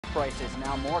Prices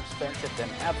now more expensive than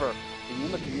ever. The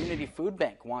Yuma Community Food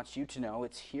Bank wants you to know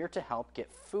it's here to help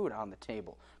get food on the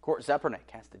table. Court Zepernick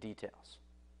has the details.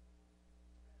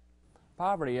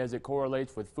 Poverty, as it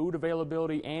correlates with food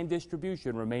availability and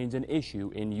distribution, remains an issue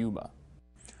in Yuma.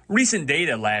 Recent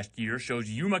data last year shows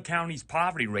Yuma County's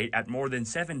poverty rate at more than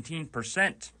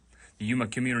 17%. The Yuma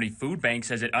Community Food Bank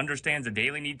says it understands the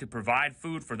daily need to provide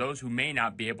food for those who may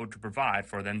not be able to provide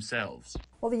for themselves.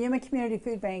 Well, the Yuma Community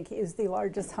Food Bank is the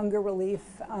largest hunger relief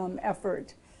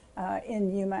effort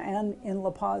in Yuma and in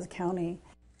La Paz County.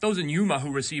 Those in Yuma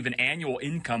who receive an annual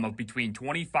income of between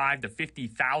 $25,000 to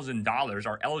 $50,000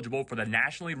 are eligible for the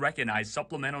nationally recognized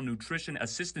Supplemental Nutrition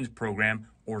Assistance Program,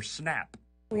 or SNAP.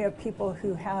 We have people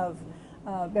who have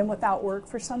been without work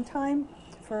for some time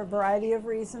for a variety of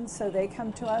reasons, so they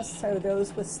come to us. So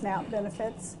those with SNAP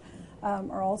benefits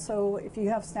are also, if you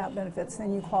have SNAP benefits,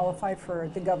 then you qualify for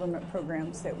the government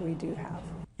programs that we do have.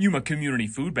 Yuma Community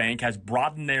Food Bank has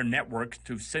broadened their network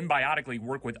to symbiotically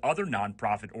work with other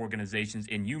nonprofit organizations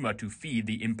in Yuma to feed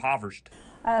the impoverished.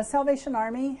 Salvation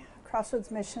Army, Crossroads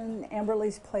Mission,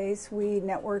 Amberley's Place, we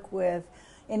network with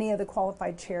any of the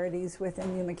qualified charities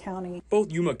within Yuma County.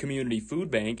 Both Yuma Community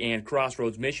Food Bank and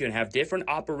Crossroads Mission have different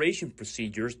operation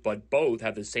procedures, but both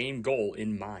have the same goal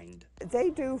in mind.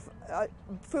 They do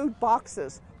food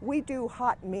boxes. We do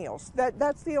hot meals.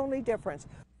 That's the only difference.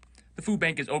 The food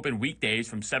bank is open weekdays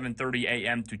from 7:30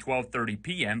 a.m. to 12:30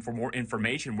 p.m. For more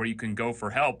information where you can go for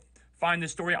help, find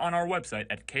this story on our website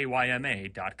at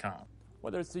kyma.com.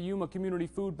 Whether it's the Yuma Community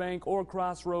Food Bank or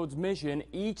Crossroads Mission,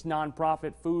 each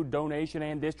nonprofit food donation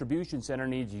and distribution center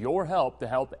needs your help to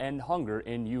help end hunger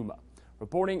in Yuma.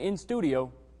 Reporting in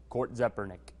studio, Court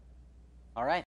Zepernick. All right.